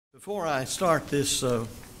Before I start this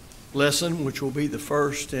lesson, which will be the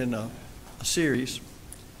first in a series,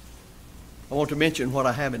 I want to mention what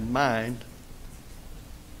I have in mind.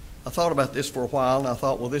 I thought about this for a while, and I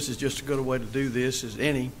thought, well, this is just as good a way to do this as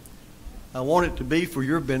any. I want it to be for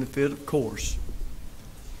your benefit, of course.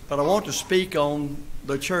 But I want to speak on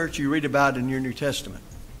the church you read about in your New Testament.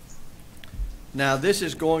 Now, this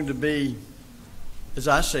is going to be, as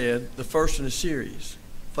I said, the first in a series.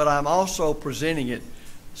 But I'm also presenting it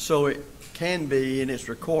so it can be, and it's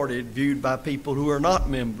recorded, viewed by people who are not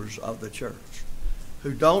members of the church,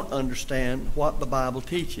 who don't understand what the Bible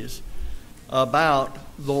teaches about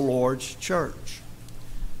the Lord's church.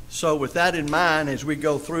 So with that in mind, as we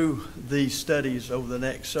go through these studies over the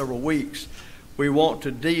next several weeks, we want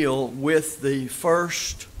to deal with the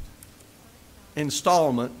first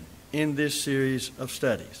installment in this series of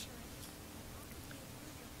studies.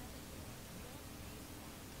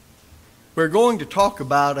 We're going to talk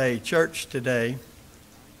about a church today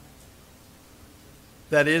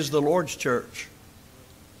that is the Lord's church.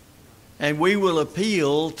 And we will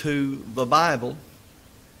appeal to the Bible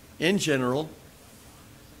in general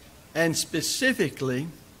and specifically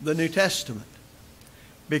the New Testament,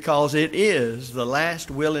 because it is the last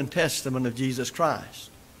will and testament of Jesus Christ.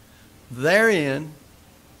 Therein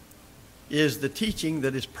is the teaching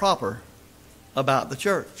that is proper about the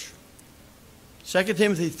church. 2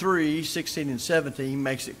 Timothy 3:16 and 17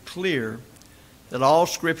 makes it clear that all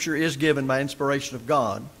Scripture is given by inspiration of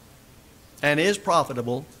God and is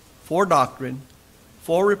profitable for doctrine,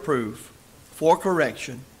 for reproof, for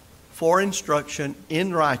correction, for instruction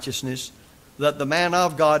in righteousness, that the man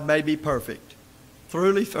of God may be perfect,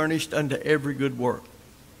 thoroughly furnished unto every good work.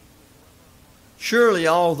 Surely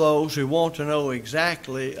all those who want to know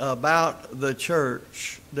exactly about the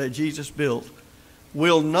church that Jesus built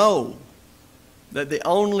will know that the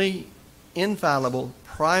only infallible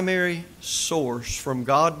primary source from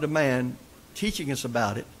God to man teaching us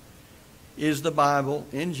about it is the Bible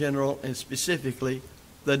in general, and specifically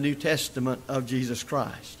the New Testament of Jesus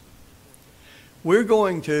Christ. We're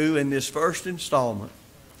going to, in this first installment,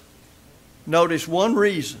 notice one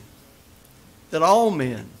reason that all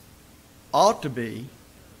men ought to be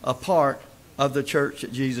a part of the church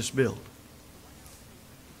that Jesus built.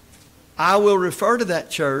 I will refer to that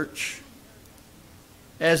church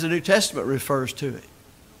as the New Testament refers to it,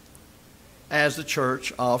 as the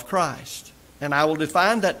church of Christ. And I will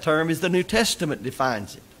define that term as the New Testament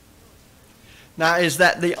defines it. Now, is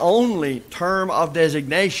that the only term of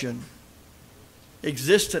designation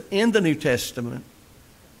existent in the New Testament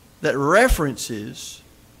that references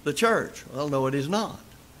the church? Well, no, it is not.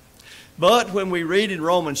 But when we read in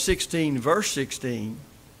Romans 16, verse 16,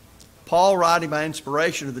 Paul, writing by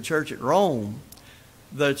inspiration of the church at Rome,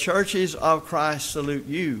 the churches of Christ salute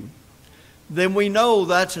you, then we know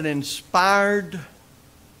that's an inspired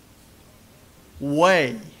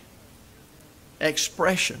way,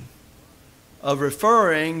 expression of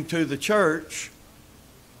referring to the church,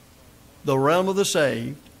 the realm of the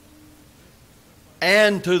saved,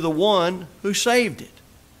 and to the one who saved it,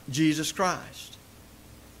 Jesus Christ,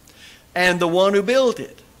 and the one who built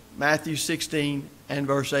it, Matthew 16 and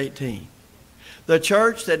verse 18. The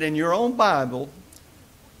church that in your own Bible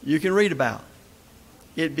you can read about.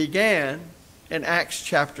 It began in Acts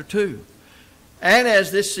chapter 2. And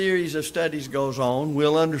as this series of studies goes on,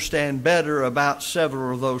 we'll understand better about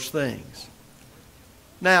several of those things.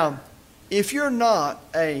 Now, if you're not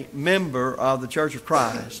a member of the Church of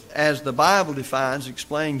Christ, as the Bible defines,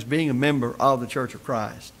 explains being a member of the Church of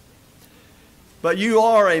Christ, but you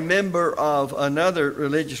are a member of another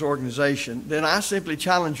religious organization, then I simply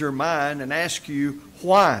challenge your mind and ask you,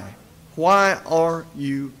 why? Why are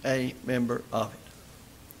you a member of it?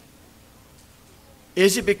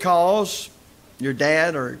 Is it because your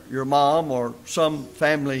dad or your mom or some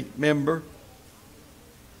family member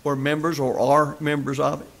were members or are members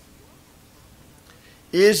of it?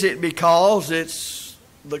 Is it because it's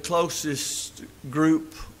the closest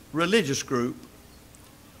group, religious group,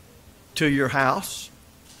 to your house?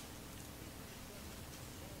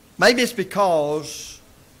 Maybe it's because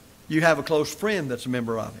you have a close friend that's a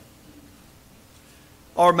member of it.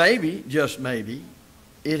 Or maybe, just maybe,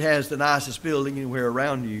 it has the nicest building anywhere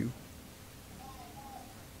around you.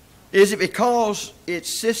 Is it because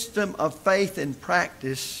its system of faith and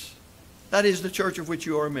practice, that is the church of which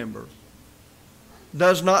you are a member,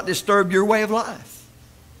 does not disturb your way of life?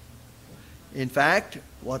 In fact,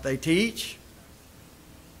 what they teach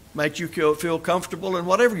makes you feel comfortable in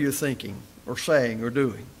whatever you're thinking or saying or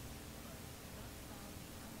doing.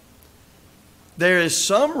 There is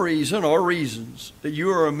some reason or reasons that you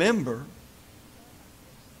are a member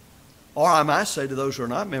Or I might say to those who are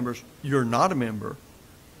not members, you're not a member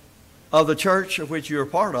of the church of which you're a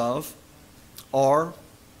part of, or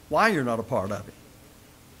why you're not a part of it.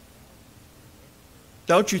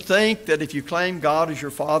 Don't you think that if you claim God as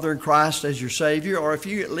your Father and Christ as your Savior, or if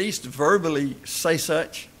you at least verbally say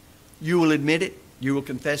such, you will admit it, you will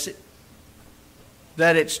confess it,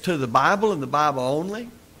 that it's to the Bible and the Bible only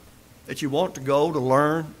that you want to go to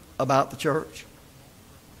learn about the church?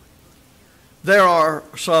 There are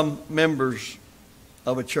some members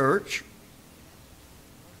of a church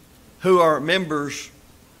who are members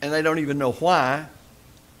and they don't even know why.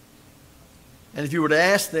 And if you were to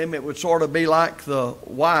ask them, it would sort of be like the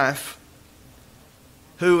wife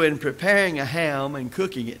who, in preparing a ham and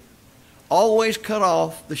cooking it, always cut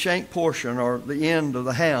off the shank portion or the end of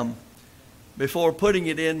the ham before putting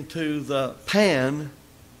it into the pan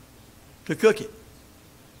to cook it.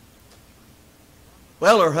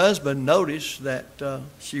 Well, her husband noticed that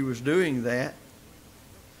she was doing that,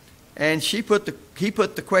 and he put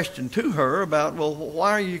the question to her about, well,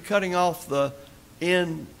 why are you cutting off the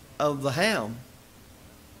end of the ham?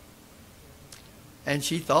 And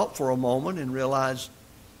she thought for a moment and realized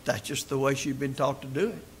that's just the way she'd been taught to do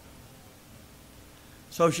it.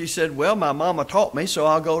 So she said, well, my mama taught me, so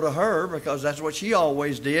I'll go to her because that's what she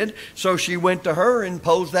always did. So she went to her and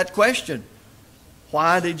posed that question.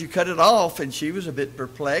 Why did you cut it off? And she was a bit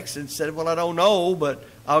perplexed and said, well, I don't know, but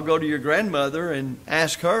I'll go to your grandmother and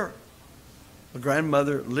ask her. The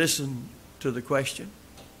grandmother listened to the question.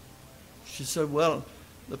 She said, well,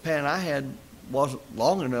 the pan I had wasn't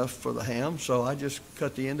long enough for the ham, so I just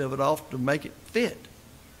cut the end of it off to make it fit.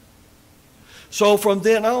 So from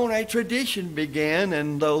then on, a tradition began,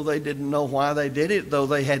 and though they didn't know why they did it, though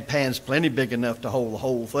they had pans plenty big enough to hold the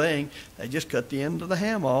whole thing, they just cut the end of the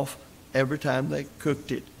ham off every time they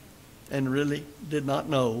cooked it and really did not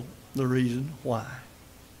know the reason why.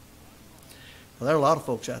 Well, there are a lot of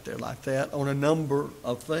folks out there like that on a number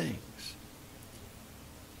of things.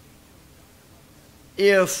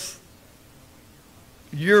 If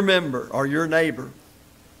your member or your neighbor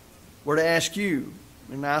were to ask you,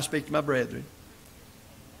 and now I speak to my brethren,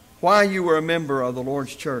 why you were a member of the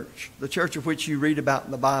Lord's church, the church of which you read about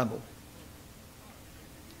in the Bible,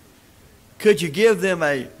 could you give them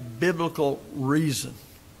a biblical reason?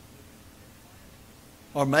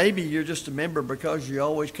 Or maybe you're just a member because you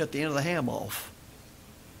always cut the end of the ham off.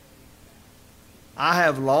 I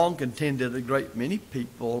have long contended a great many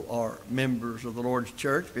people are members of the Lord's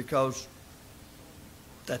church because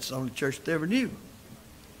that's the only church they ever knew.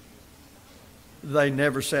 They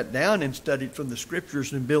never sat down and studied from the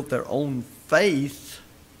Scriptures and built their own faith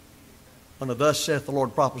on a thus saith the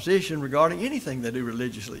Lord proposition regarding anything they do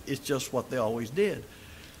religiously. It's just what they always did.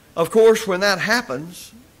 Of course, when that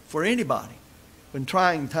happens for anybody, when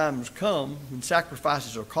trying times come, when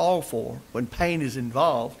sacrifices are called for, when pain is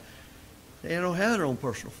involved, they don't have their own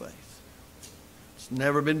personal faith. It's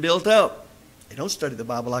never been built up. They don't study the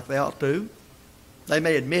Bible like they ought to. They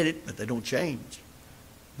may admit it, but they don't change.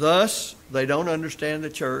 Thus, they don't understand the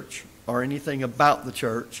church or anything about the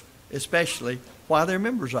church, especially why they're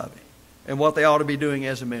members of it and what they ought to be doing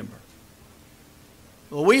as a member.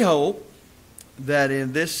 Well, we hope that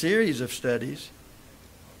in this series of studies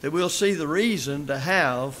that we'll see the reason to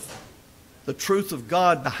have the truth of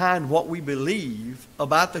God behind what we believe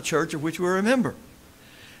about the church of which we're a member.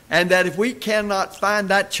 And that if we cannot find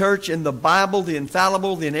that church in the Bible, the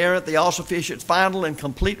infallible, the inerrant, the all-sufficient, final, and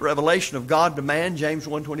complete revelation of God to man, James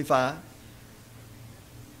 1:25,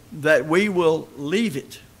 that we will leave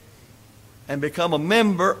it and become a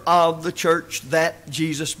member of the church that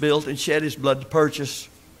Jesus built and shed His blood to purchase,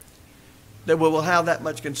 that we will have that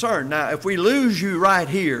much concern. Now, if we lose you right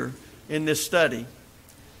here in this study,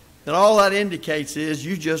 then all that indicates is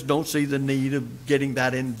you just don't see the need of getting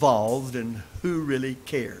that involved, and who really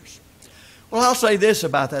cares? Well, I'll say this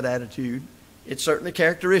about that attitude. It's certainly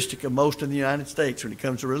characteristic of most in the United States when it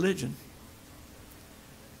comes to religion.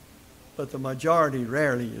 But the majority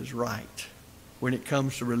rarely is right when it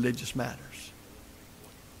comes to religious matters.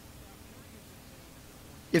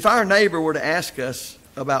 If our neighbor were to ask us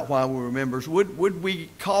about why we were members, would we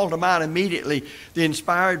call to mind immediately the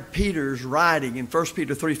inspired Peter's writing in 1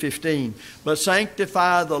 Peter 3:15, but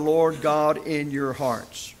sanctify the Lord God in your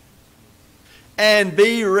hearts, and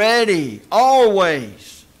be ready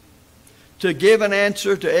always to give an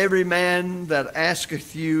answer to every man that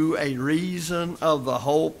asketh you a reason of the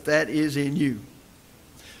hope that is in you.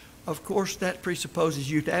 Of course, that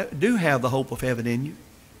presupposes you do have the hope of heaven in you.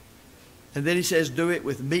 And then he says, do it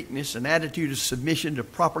with meekness, an attitude of submission to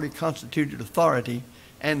properly constituted authority,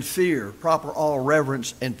 and fear, proper all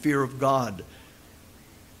reverence and fear of God.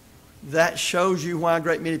 that shows you why a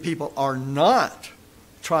great many people are not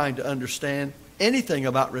trying to understand anything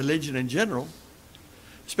about religion in general,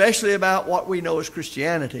 especially about what we know as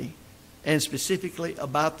Christianity, and specifically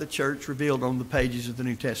about the church revealed on the pages of the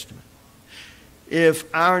New Testament. If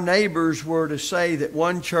our neighbors were to say that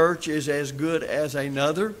one church is as good as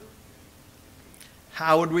another,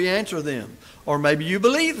 how would we answer them? Or maybe you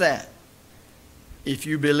believe that. If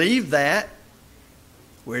you believe that,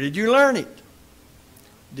 where did you learn it?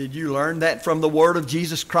 Did you learn that from the word of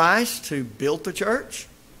Jesus Christ, who built the church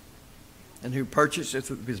and who purchased it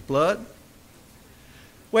with his blood?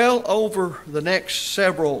 Well, over the next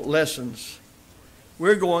several lessons,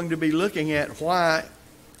 we're going to be looking at why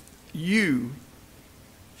you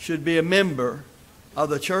should be a member of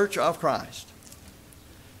the Church of Christ.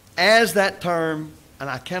 As that term, and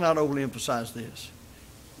I cannot overly emphasize this,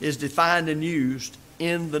 is defined and used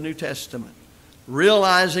in the New Testament,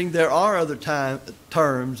 realizing there are other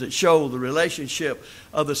terms that show the relationship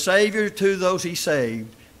of the Savior to those he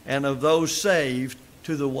saved and of those saved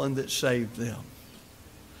to the one that saved them.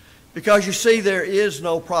 Because you see, there is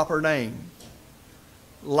no proper name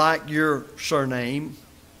like your surname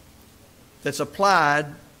that's applied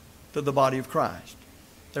to the body of Christ.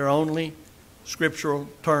 They're only scriptural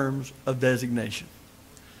terms of designation.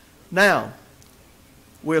 Now,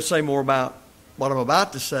 we'll say more about what I'm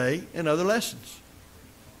about to say in other lessons.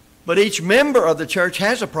 But each member of the church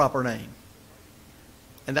has a proper name,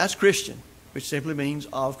 and that's Christian, which simply means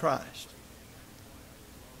of Christ.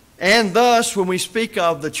 And thus, when we speak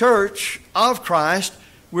of the church of Christ,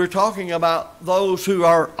 we're talking about those who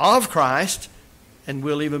are of Christ, and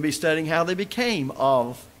we'll even be studying how they became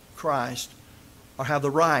of Christ, or have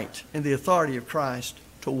the right and the authority of Christ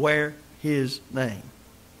to wear his name.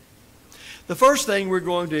 The first thing we're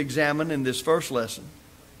going to examine in this first lesson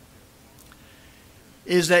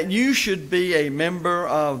is that you should be a member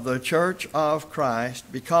of the Church of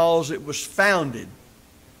Christ because it was founded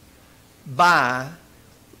by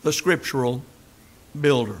the scriptural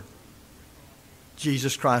builder,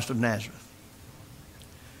 Jesus Christ of Nazareth.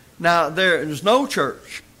 Now, there is no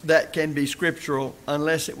church that can be scriptural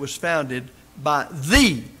unless it was founded by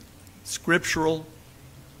the scriptural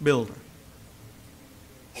builder.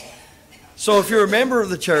 So if you're a member of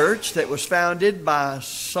the church that was founded by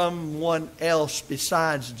someone else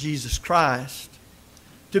besides Jesus Christ,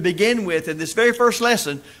 to begin with, in this very first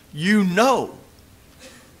lesson, you know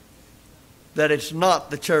that it's not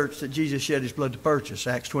the church that Jesus shed his blood to purchase,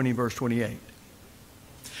 Acts 20, verse 28.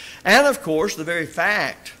 And of course, the very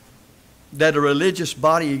fact that a religious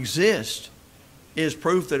body exists is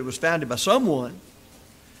proof that it was founded by someone,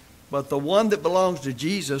 but the one that belongs to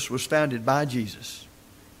Jesus was founded by Jesus.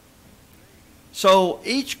 So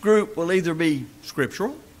each group will either be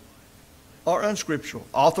scriptural or unscriptural,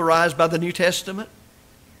 authorized by the New Testament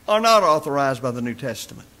or not authorized by the New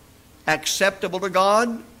Testament, acceptable to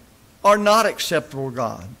God or not acceptable to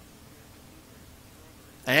God.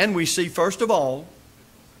 And we see, first of all,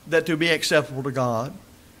 that to be acceptable to God,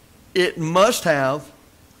 it must have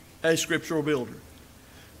a scriptural builder.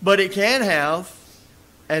 But it can have,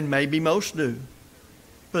 and maybe most do,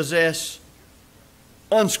 possess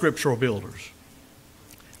unscriptural builders.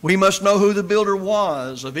 We must know who the builder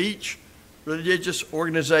was of each religious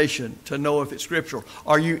organization to know if it's scriptural.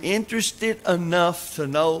 Are you interested enough to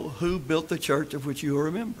know who built the church of which you are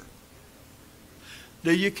a member?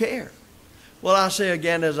 Do you care? Well, I say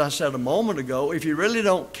again, as I said a moment ago, if you really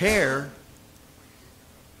don't care,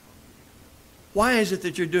 why is it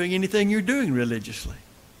that you're doing anything you're doing religiously?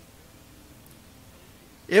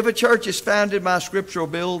 If a church is founded by a scriptural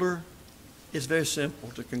builder, it's very simple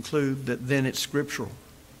to conclude that then it's scriptural.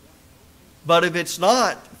 But if it's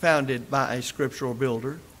not founded by a scriptural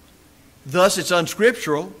builder, thus it's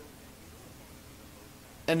unscriptural,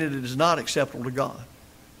 and it is not acceptable to God.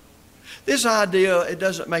 This idea, it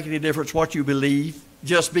doesn't make any difference what you believe,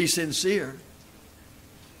 just be sincere,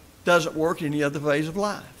 doesn't work in any other phase of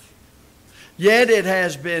life. Yet it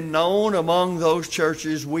has been known among those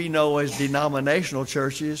churches we know as denominational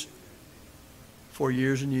churches for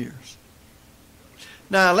years and years.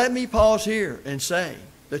 Now, let me pause here and say,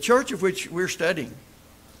 the church of which we're studying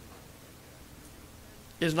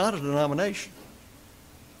is not a denomination.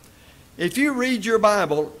 If you read your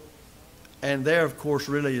Bible, and there, of course,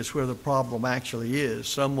 really is where the problem actually is,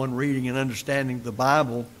 someone reading and understanding the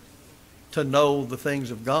Bible to know the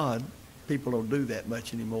things of God, people don't do that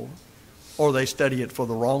much anymore. Or they study it for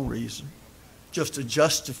the wrong reason, just to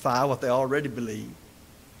justify what they already believe.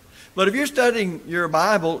 But if you're studying your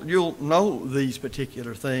Bible, you'll know these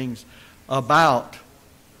particular things about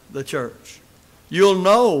the church. You'll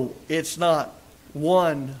know it's not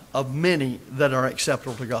one of many that are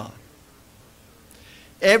acceptable to God.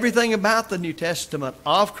 Everything about the New Testament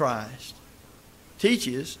of Christ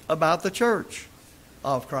teaches about the church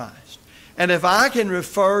of Christ. And if I can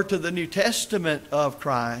refer to the New Testament of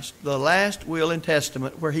Christ, the last will and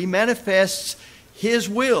testament, where He manifests His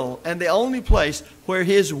will, and the only place where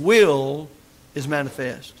His will is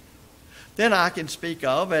manifest, then I can speak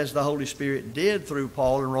of, as the Holy Spirit did through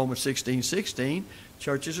Paul in Romans 16:16,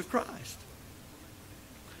 churches of Christ.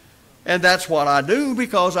 And that's what I do,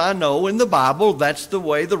 because I know in the Bible that's the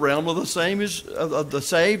way the realm of the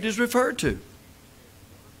saved is referred to.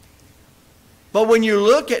 But when you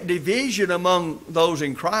look at division among those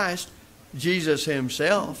in Christ, Jesus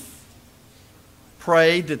Himself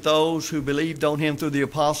prayed that those who believed on Him through the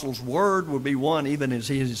apostles' word would be one, even as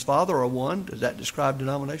He and His Father are one. Does that describe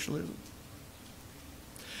denominationalism?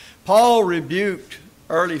 Paul rebuked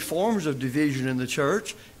early forms of division in the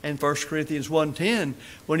church in 1 Corinthians 1:10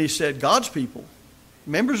 when he said God's people,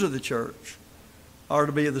 members of the church, are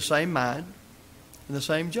to be of the same mind and the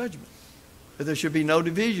same judgment, that there should be no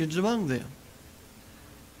divisions among them.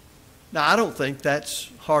 Now, I don't think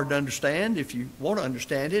that's hard to understand if you want to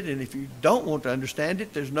understand it, and if you don't want to understand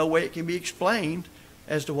it, there's no way it can be explained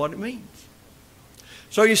as to what it means.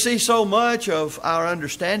 So you see, so much of our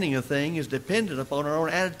understanding of things is dependent upon our own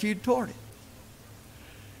attitude toward it.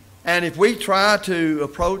 And if we try to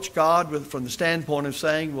approach God from the standpoint of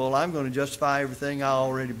saying, well, I'm going to justify everything I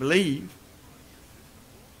already believe,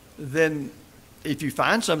 then if you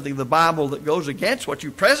find something in the Bible that goes against what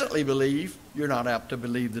you presently believe, you're not apt to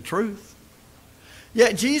believe the truth.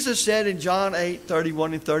 Yet Jesus said in John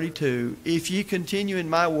 8:31 and 32, if ye continue in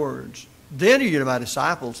my words, then are you my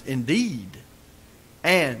disciples indeed,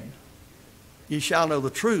 and ye shall know the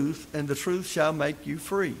truth, and the truth shall make you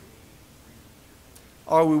free.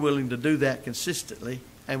 Are we willing to do that consistently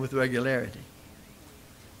and with regularity?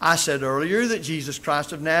 I said earlier that Jesus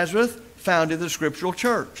Christ of Nazareth founded the scriptural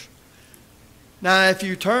church. Now, if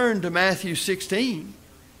you turn to Matthew 16,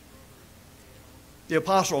 the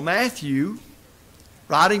Apostle Matthew,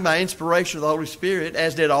 writing by inspiration of the Holy Spirit,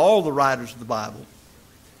 as did all the writers of the Bible,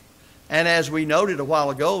 and as we noted a while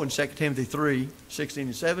ago in 2 Timothy 3:16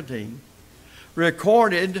 and 17,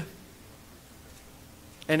 recorded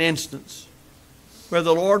an instance where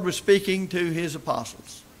the Lord was speaking to His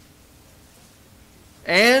apostles.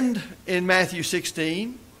 And in Matthew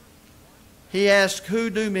 16, He asked, who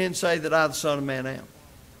do men say that I, the Son of Man, am?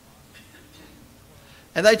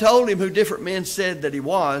 And they told Him who different men said that He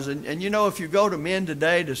was. And you know, if you go to men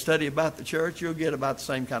today to study about the church, you'll get about the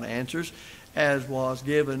same kind of answers as was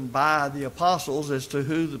given by the apostles as to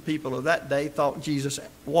who the people of that day thought Jesus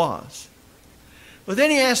was. But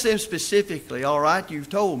then He asked them specifically, all right, you've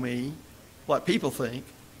told me what people think,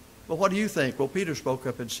 but what do you think? Well, Peter spoke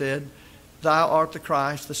up and said, thou art the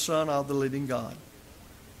Christ, the Son of the living God.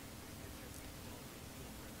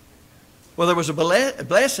 Well, there was a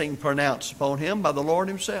blessing pronounced upon him by the Lord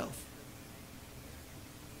Himself.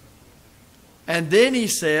 And then He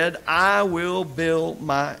said, I will build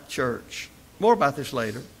my church. More about this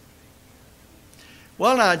later.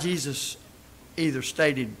 Well, now, Jesus either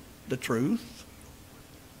stated the truth,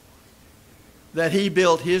 that He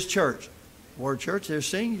built His church. The word church there is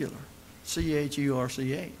singular.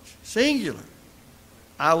 C-H-U-R-C-H. Singular.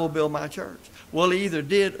 I will build my church. Well, He either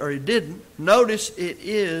did or He didn't. Notice it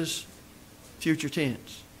is future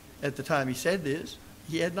tense. At the time He said this,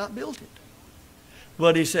 He had not built it.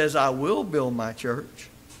 But He says, I will build my church.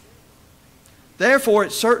 Therefore,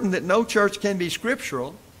 it's certain that no church can be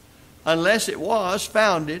scriptural unless it was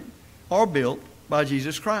founded or built by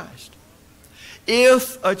Jesus Christ.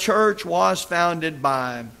 If a church was founded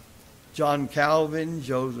by John Calvin,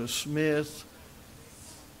 Joseph Smith,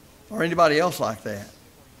 or anybody else like that,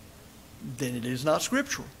 then it is not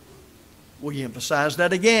scriptural. We emphasize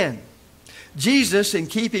that again. Jesus, in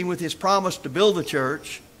keeping with His promise to build the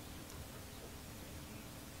church,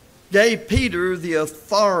 gave Peter the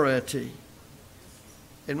authority.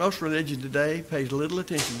 And most religion today pays little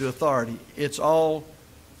attention to authority. It's all,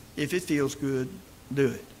 if it feels good, do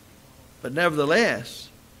it. But nevertheless,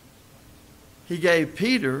 He gave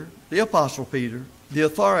Peter, the Apostle Peter, the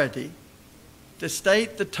authority to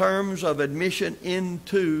state the terms of admission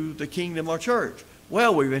into the kingdom or church.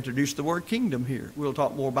 Well, we've introduced the word kingdom here. We'll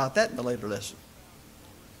talk more about that in the later lesson.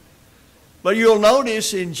 But you'll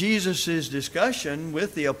notice in Jesus' discussion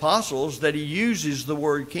with the apostles that He uses the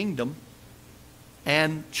word kingdom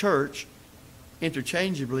and church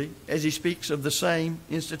interchangeably as He speaks of the same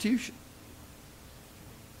institution.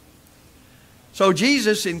 So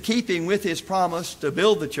Jesus, in keeping with His promise to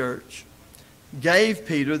build the church, gave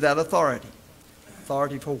Peter that authority.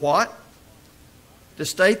 Authority for what? To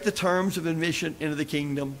state the terms of admission into the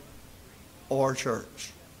kingdom or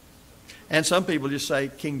church. And some people just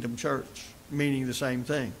say kingdom church, meaning the same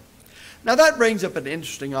thing. Now that brings up an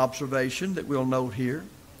interesting observation that we'll note here.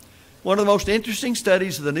 One of the most interesting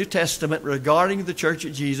studies of the New Testament regarding the church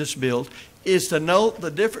that Jesus built is to note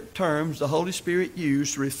the different terms the Holy Spirit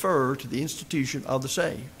used to refer to the institution of the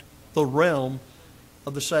saved, the realm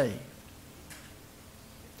of the saved.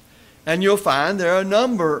 And you'll find there are a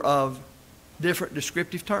number of different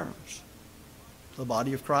descriptive terms. The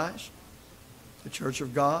body of Christ, the church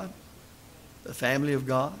of God, the family of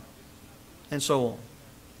God, and so on.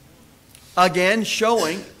 Again,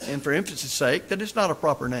 showing, and for emphasis' sake, that it's not a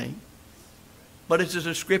proper name, but it's a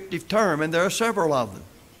descriptive term, and there are several of them.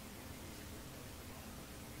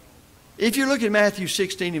 If you look at Matthew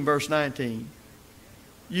 16 and verse 19,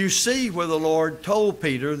 you see where the Lord told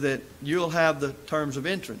Peter that you'll have the terms of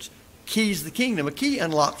entrance. Keys to the kingdom. A key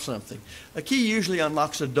unlocks something. A key usually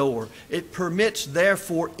unlocks a door. It permits,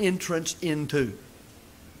 therefore, entrance into.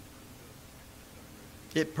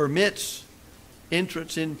 It permits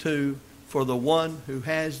entrance into for the one who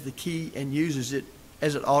has the key and uses it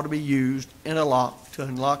as it ought to be used in a lock to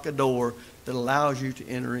unlock a door that allows you to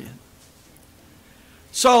enter in.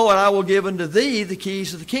 So, and I will give unto thee the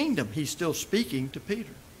keys of the kingdom. He's still speaking to Peter.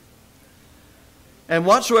 And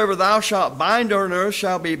whatsoever thou shalt bind on earth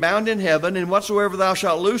shall be bound in heaven, and whatsoever thou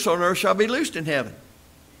shalt loose on earth shall be loosed in heaven.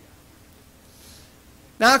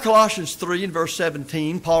 Now Colossians 3 and verse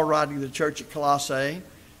 17, Paul writing to the church at Colossae,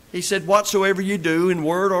 he said, whatsoever you do in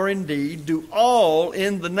word or in deed, do all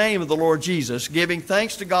in the name of the Lord Jesus, giving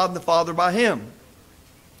thanks to God and the Father by Him.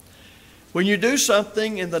 When you do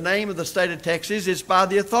something in the name of the state of Texas, it's by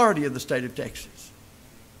the authority of the state of Texas.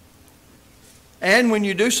 And when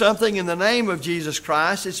you do something in the name of Jesus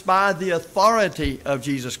Christ, it's by the authority of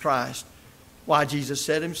Jesus Christ. Why, Jesus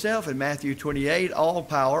said Himself in Matthew 28, all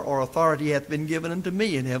power or authority hath been given unto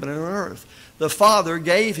me in heaven and on earth. The Father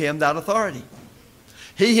gave Him that authority.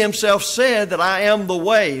 He Himself said that I am the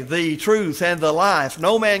way, the truth, and the life.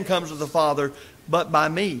 No man comes to the Father but by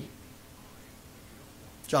me.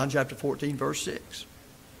 John chapter 14, verse 6.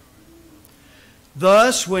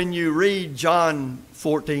 Thus, when you read John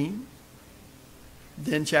 14,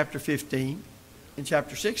 then chapter 15, and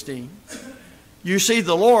chapter 16, you see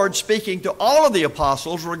the Lord speaking to all of the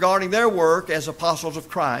apostles regarding their work as apostles of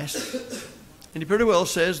Christ. And He pretty well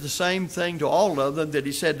says the same thing to all of them that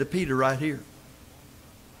He said to Peter right here.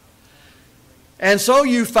 And so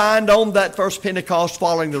you find on that first Pentecost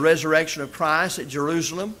following the resurrection of Christ at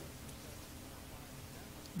Jerusalem,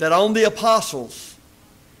 that on the apostles,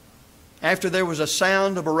 after there was a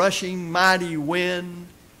sound of a rushing mighty wind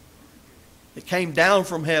that came down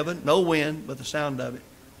from heaven, no wind, but the sound of it,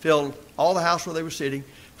 filled all the house where they were sitting,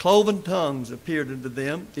 cloven tongues appeared unto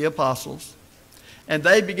them, the apostles, and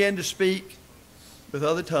they began to speak with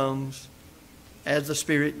other tongues as the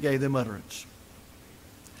Spirit gave them utterance.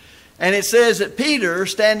 And it says that Peter,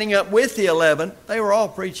 standing up with the 11, they were all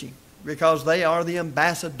preaching because they are the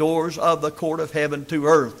ambassadors of the court of heaven to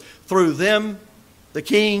earth. Through them, the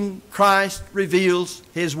King, Christ, reveals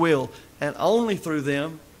His will. And only through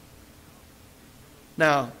them.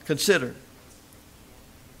 Now, consider.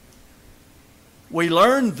 We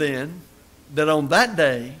learned then that on that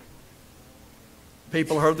day,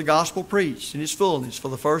 people heard the gospel preached in its fullness for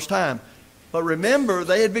the first time. But remember,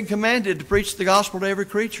 they had been commanded to preach the gospel to every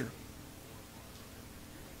creature.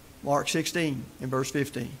 Mark 16 and verse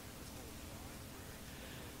 15.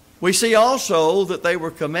 We see also that they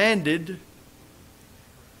were commanded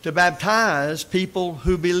to baptize people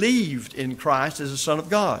who believed in Christ as the Son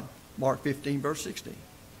of God. Mark 15 verse 16.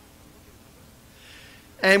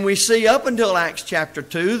 And we see up until Acts chapter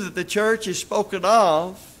 2 that the church is spoken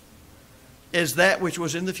of as that which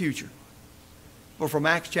was in the future. But from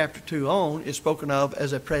Acts chapter 2 on, it's spoken of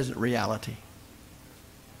as a present reality.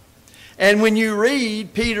 And when you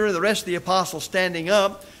read Peter and the rest of the apostles standing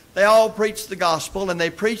up, they all preached the gospel, and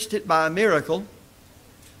they preached it by a miracle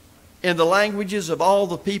in the languages of all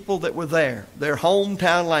the people that were there, their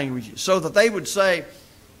hometown languages, so that they would say,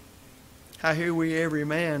 how hear we every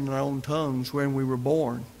man in our own tongues when we were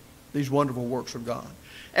born, these wonderful works of God.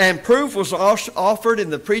 And proof was offered in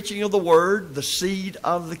the preaching of the word, the seed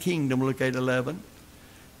of the kingdom, Luke 8:11.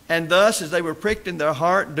 And thus, as they were pricked in their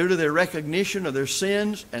heart due to their recognition of their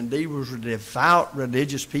sins, and they were devout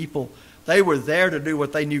religious people, they were there to do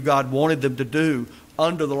what they knew God wanted them to do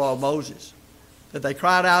under the law of Moses. That they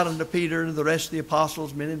cried out unto Peter and the rest of the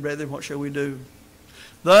apostles, men and brethren, what shall we do?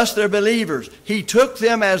 Thus they're believers. He took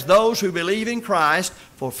them as those who believe in Christ,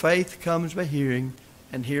 for faith comes by hearing,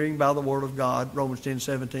 and hearing by the word of God, Romans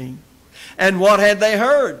 10:17. And what had they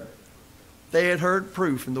heard? They had heard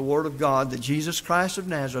proof in the Word of God that Jesus Christ of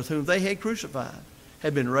Nazareth, whom they had crucified,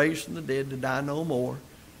 had been raised from the dead to die no more.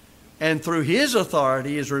 And through His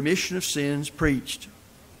authority is remission of sins preached.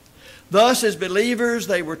 Thus, as believers,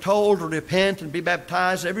 they were told to repent and be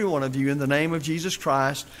baptized, every one of you, in the name of Jesus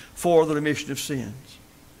Christ for the remission of sins.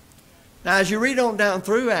 Now, as you read on down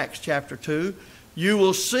through Acts chapter 2, you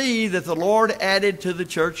will see that the Lord added to the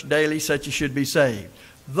church daily such as should be saved.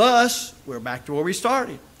 Thus, we're back to where we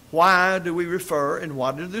started. Why do we refer, and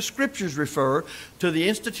why do the Scriptures refer to the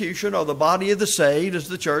institution or the body of the saved as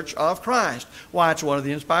the church of Christ? Why, it's one of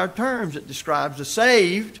the inspired terms. It describes the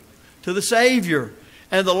saved to the Savior.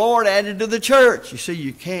 And the Lord added to the church. You see,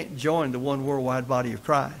 you can't join the one worldwide body of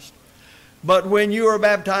Christ. But when you are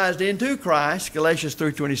baptized into Christ, Galatians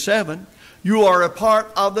 3:27, you are a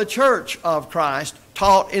part of the church of Christ,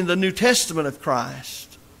 taught in the New Testament of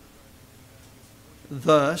Christ.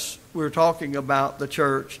 Thus, we're talking about the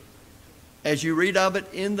church, as you read of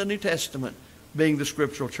it in the New Testament, being the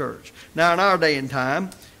scriptural church. Now, in our day and time,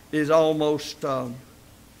 it is almost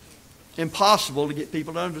impossible to get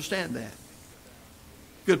people to understand that.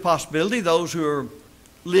 Good possibility those who are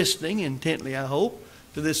listening intently, I hope,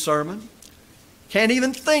 to this sermon can't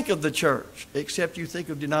even think of the church except you think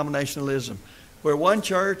of denominationalism, where one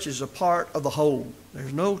church is a part of the whole.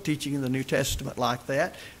 There's no teaching in the New Testament like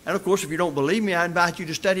that. And of course, if you don't believe me, I invite you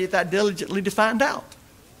to study it that diligently to find out.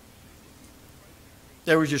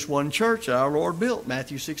 There was just one church that our Lord built,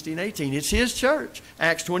 Matthew 16:18. It's His church.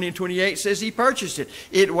 Acts 20 and 28 says He purchased it.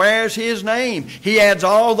 It wears His name. He adds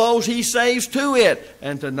all those He saves to it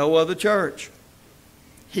and to no other church.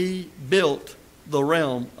 He built the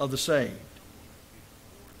realm of the saved.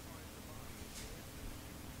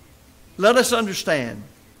 Let us understand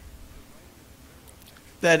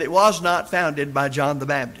that it was not founded by John the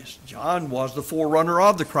Baptist. John was the forerunner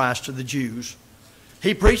of the Christ to the Jews.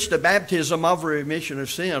 He preached a baptism of remission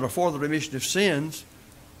of sin, or for the remission of sins,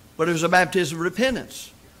 but it was a baptism of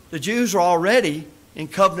repentance. The Jews were already in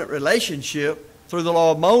covenant relationship through the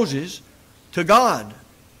law of Moses to God.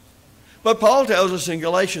 But Paul tells us in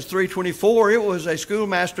Galatians 3:24, it was a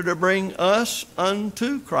schoolmaster to bring us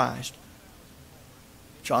unto Christ.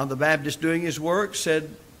 John the Baptist, doing his work, said,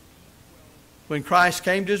 when Christ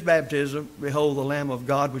came to His baptism, behold the Lamb of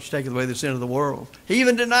God which taketh away the sin of the world. He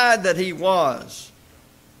even denied that He was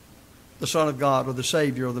the Son of God or the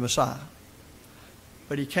Savior or the Messiah.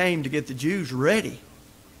 But He came to get the Jews ready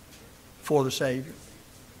for the Savior.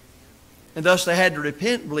 And thus they had to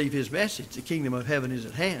repent and believe His message. The kingdom of heaven is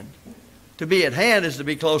at hand. To be at hand is to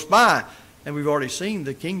be close by. And we've already seen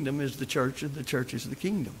the kingdom is the church and the church is the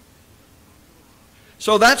kingdom.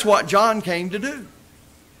 So that's what John came to do.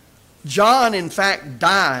 John, in fact,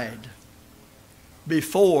 died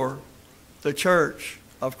before the church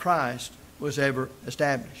of Christ was ever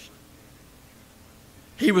established.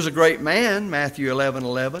 He was a great man, Matthew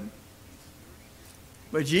 11:11.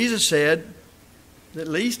 But Jesus said, at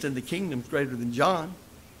least in the kingdom greater than John.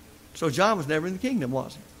 So John was never in the kingdom,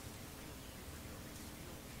 was he?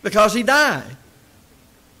 Because he died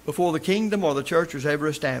before the kingdom or the church was ever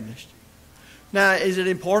established. Now, is it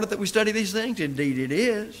important that we study these things? Indeed it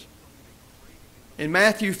is. In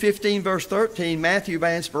Matthew 15, verse 13, Matthew,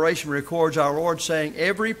 by inspiration, records our Lord saying,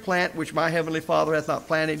 every plant which my heavenly Father hath not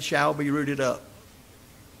planted shall be rooted up.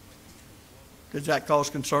 Does that cause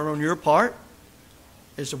concern on your part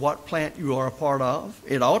as to what plant you are a part of?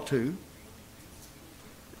 It ought to.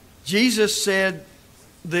 Jesus said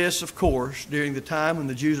this, of course, during the time when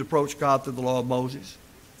the Jews approached God through the law of Moses.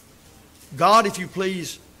 God, if you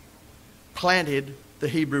please, planted the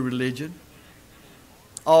Hebrew religion.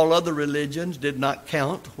 All other religions did not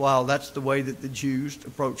count, while that's the way that the Jews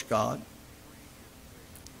approached God.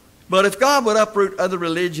 But if God would uproot other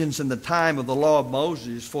religions in the time of the law of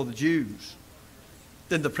Moses for the Jews,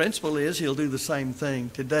 then the principle is He'll do the same thing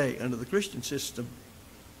today under the Christian system.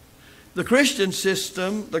 The Christian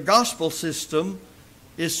system, the gospel system,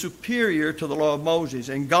 is superior to the law of Moses,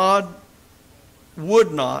 and God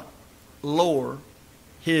would not lower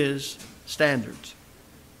His standards.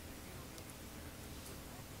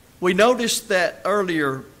 We noticed that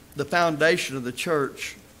earlier the foundation of the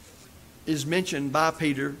church is mentioned by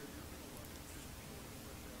Peter.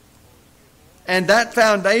 And that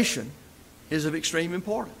foundation is of extreme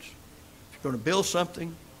importance. If you're going to build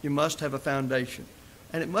something, you must have a foundation.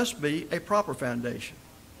 And it must be a proper foundation.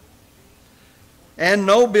 And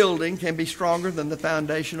no building can be stronger than the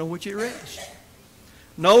foundation on which it rests.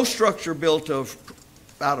 No structure built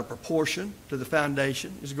out of proportion to the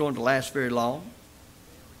foundation is going to last very long.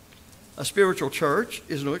 A spiritual church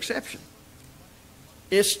is no exception.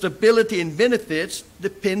 Its stability and benefits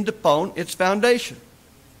depend upon its foundation.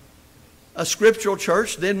 A scriptural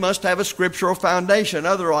church then must have a scriptural foundation.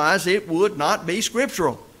 Otherwise, it would not be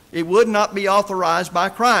scriptural. It would not be authorized by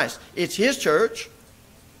Christ. It's His church.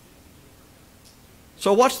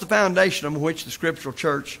 So what's the foundation on which the scriptural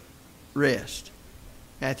church rests?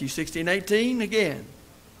 Matthew 16:18, again,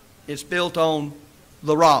 it's built on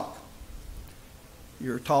the rock.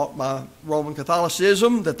 You're taught by Roman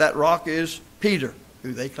Catholicism that rock is Peter,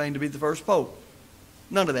 who they claim to be the first pope.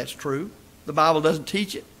 None of that's true. The Bible doesn't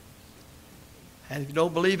teach it. And if you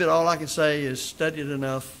don't believe it, all I can say is study it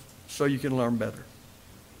enough so you can learn better.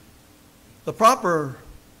 The proper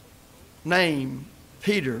name,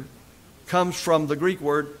 Peter, comes from the Greek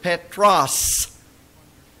word Petros,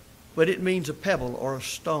 but it means a pebble or a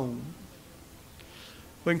stone.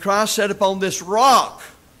 When Christ said, "Upon this rock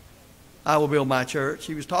I will build my church,"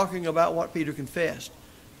 He was talking about what Peter confessed,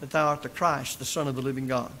 that thou art the Christ, the Son of the living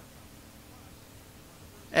God.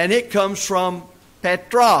 And it comes from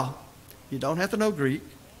Petra. You don't have to know Greek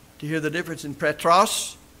to hear the difference in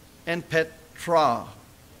Petros and Petra,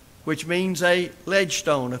 which means a ledge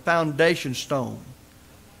stone, a foundation stone.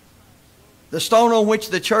 The stone on which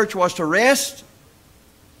the church was to rest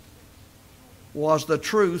was the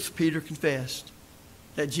truth Peter confessed,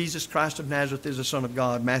 that Jesus Christ of Nazareth is the Son of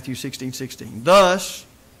God, Matthew 16:16. Thus,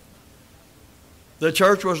 the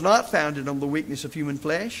church was not founded on the weakness of human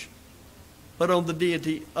flesh, but on the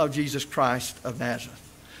deity of Jesus Christ of Nazareth.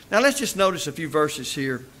 Now let's just notice a few verses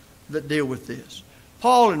here that deal with this.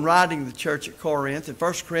 Paul, in writing to the church at Corinth, in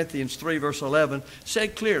 1 Corinthians 3, verse 11,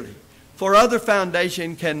 said clearly, "For other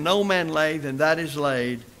foundation can no man lay than that is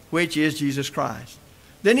laid, which is Jesus Christ."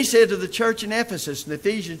 Then he said to the church in Ephesus, in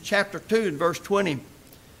Ephesians chapter 2 and verse 20,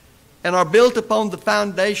 "And are built upon the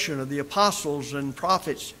foundation of the apostles and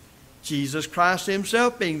prophets, Jesus Christ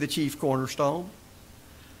Himself being the chief cornerstone."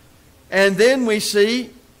 And then we see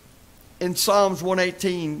in Psalms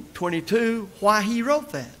 118:22 why he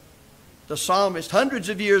wrote that. The psalmist, hundreds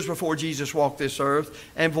of years before Jesus walked this earth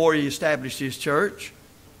and before He established His church,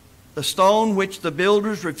 "The stone which the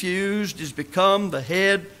builders refused is become the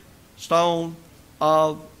head stone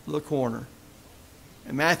of the corner."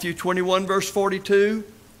 In Matthew 21 verse 42,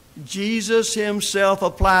 Jesus Himself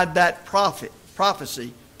applied that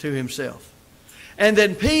prophecy to Himself. And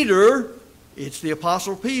then Peter, it's the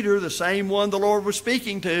Apostle Peter, the same one the Lord was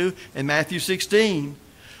speaking to in Matthew 16,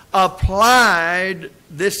 applied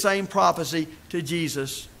this same prophecy to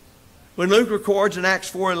Jesus. When Luke records in Acts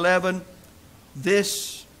 4:11,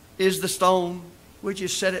 "This is the stone which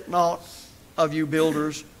is set at naught of you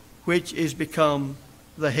builders, which is become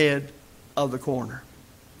the head of the corner."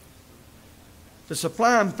 The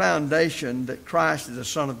sublime foundation that Christ is the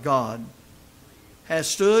Son of God has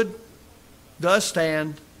stood, does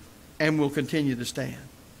stand, and will continue to stand.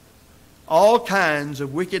 All kinds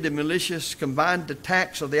of wicked and malicious combined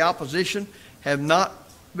attacks of the opposition have not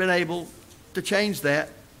been able to change that.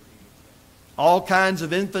 All kinds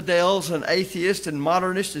of infidels and atheists and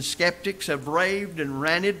modernists and skeptics have raved and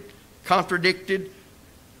ranted, contradicted,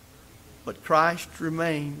 but Christ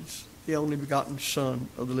remains the only begotten Son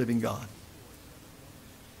of the living God.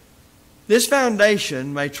 This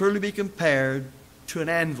foundation may truly be compared to an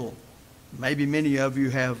anvil. Maybe many of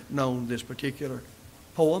you have known this particular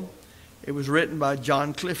poem. It was written by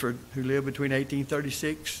John Clifford, who lived between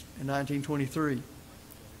 1836 and 1923.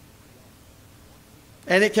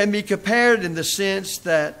 And it can be compared in the sense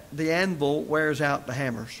that the anvil wears out the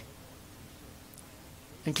hammers.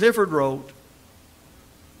 And Clifford wrote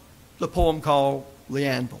the poem called "The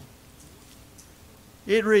Anvil."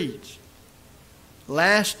 It reads,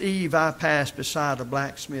 "Last eve I passed beside a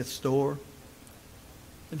blacksmith's door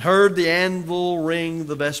and heard the anvil ring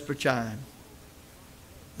the vesper chime.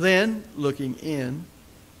 Then, looking in,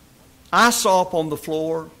 I saw upon the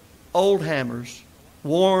floor old hammers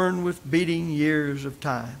worn with beating years of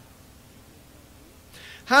time.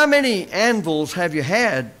 'How many anvils have you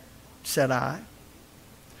had,' said I,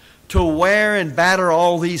 'to wear and batter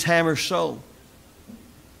all these hammers so?'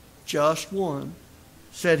 'Just one,'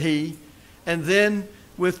 said he, and then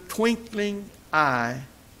with twinkling eye,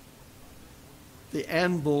 'The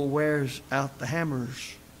anvil wears out the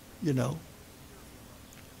hammers, you know.'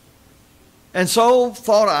 And so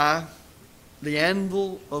thought I, the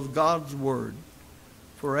anvil of God's Word,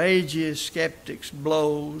 for ages skeptics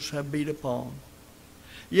blows have beat upon.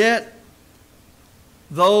 Yet,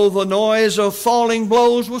 though the noise of falling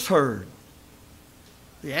blows was heard,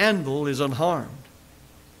 the anvil is unharmed,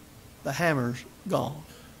 the hammer's gone.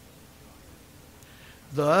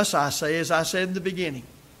 Thus, I say, as I said in the beginning,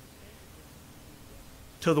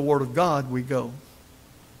 to the Word of God we go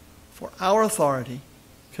for our authority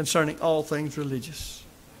concerning all things religious.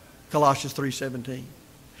 Colossians 3:17.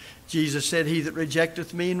 Jesus said, "He that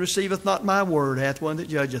rejecteth me and receiveth not my word hath one that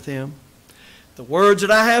judgeth him. The words that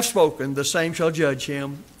I have spoken, the same shall judge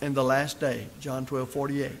him in the last day." John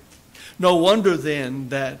 12:48. No wonder then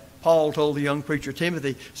that Paul told the young preacher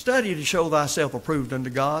Timothy, "Study to show thyself approved unto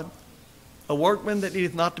God, a workman that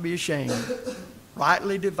needeth not to be ashamed,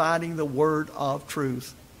 rightly dividing the word of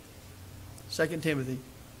truth." 2 Timothy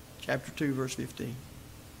chapter 2, verse 15.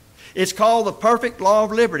 It's called the perfect law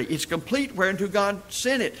of liberty. It's complete whereunto God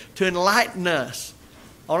sent it to enlighten us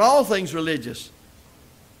on all things religious.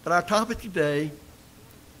 But our topic today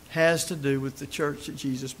has to do with the church that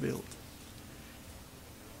Jesus built.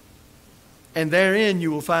 And therein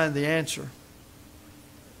you will find the answer.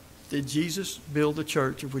 Did Jesus build the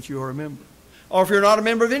church of which you are a member? Or if you're not a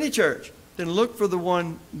member of any church, then look for the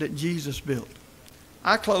one that Jesus built.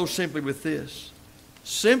 I close simply with this.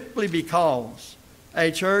 Simply because a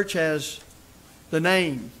church has the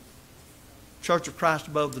name Church of Christ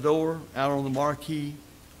above the door, out on the marquee,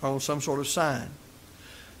 or on some sort of sign,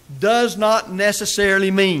 does not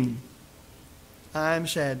necessarily mean, I'm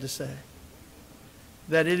sad to say,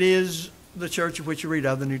 that it is the church of which you read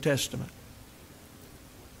of the New Testament.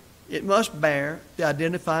 It must bear the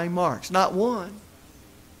identifying marks, not one,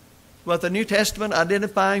 but the New Testament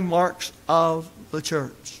identifying marks of the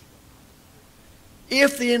church.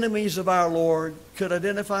 If the enemies of our Lord could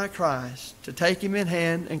identify Christ, to take him in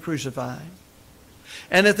hand and crucify him,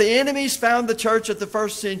 and if the enemies found the church at the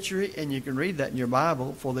first century, and you can read that in your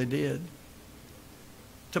Bible, for they did,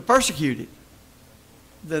 to persecute it,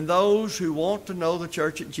 then those who want to know the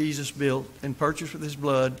church that Jesus built and purchased with his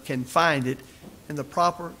blood can find it in the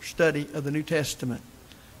proper study of the New Testament,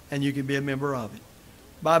 and you can be a member of it.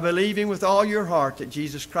 By believing with all your heart that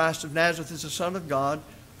Jesus Christ of Nazareth is the Son of God,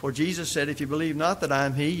 for Jesus said, "If you believe not that I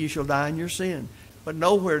am he, you shall die in your sin." But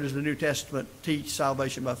nowhere does the New Testament teach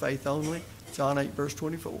salvation by faith only. John 8, verse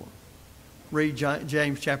 24. Read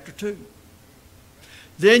James chapter 2.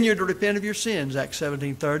 Then you're to repent of your sins, Acts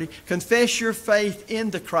 17:30. Confess your faith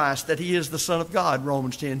in the Christ, that he is the Son of God,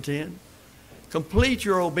 Romans 10:10. Complete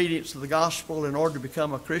your obedience to the gospel in order to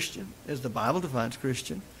become a Christian, as the Bible defines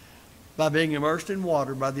Christian, by being immersed in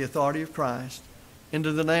water by the authority of Christ,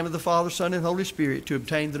 into the name of the Father, Son, and Holy Spirit, to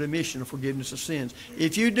obtain the remission of forgiveness of sins.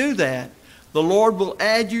 If you do that, the Lord will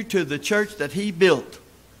add you to the church that he built.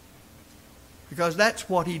 Because that's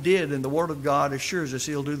what he did, and the Word of God assures us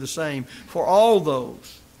he'll do the same for all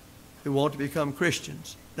those who want to become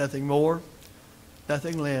Christians. Nothing more,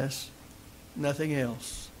 nothing less, nothing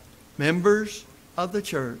else. Members of the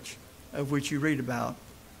church of which you read about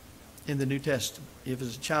in the New Testament. If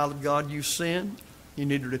as a child of God you sin, you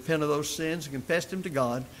need to repent of those sins and confess them to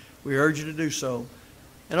God. We urge you to do so.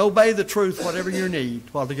 And obey the truth, whatever your need,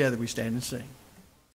 while together we stand and sing.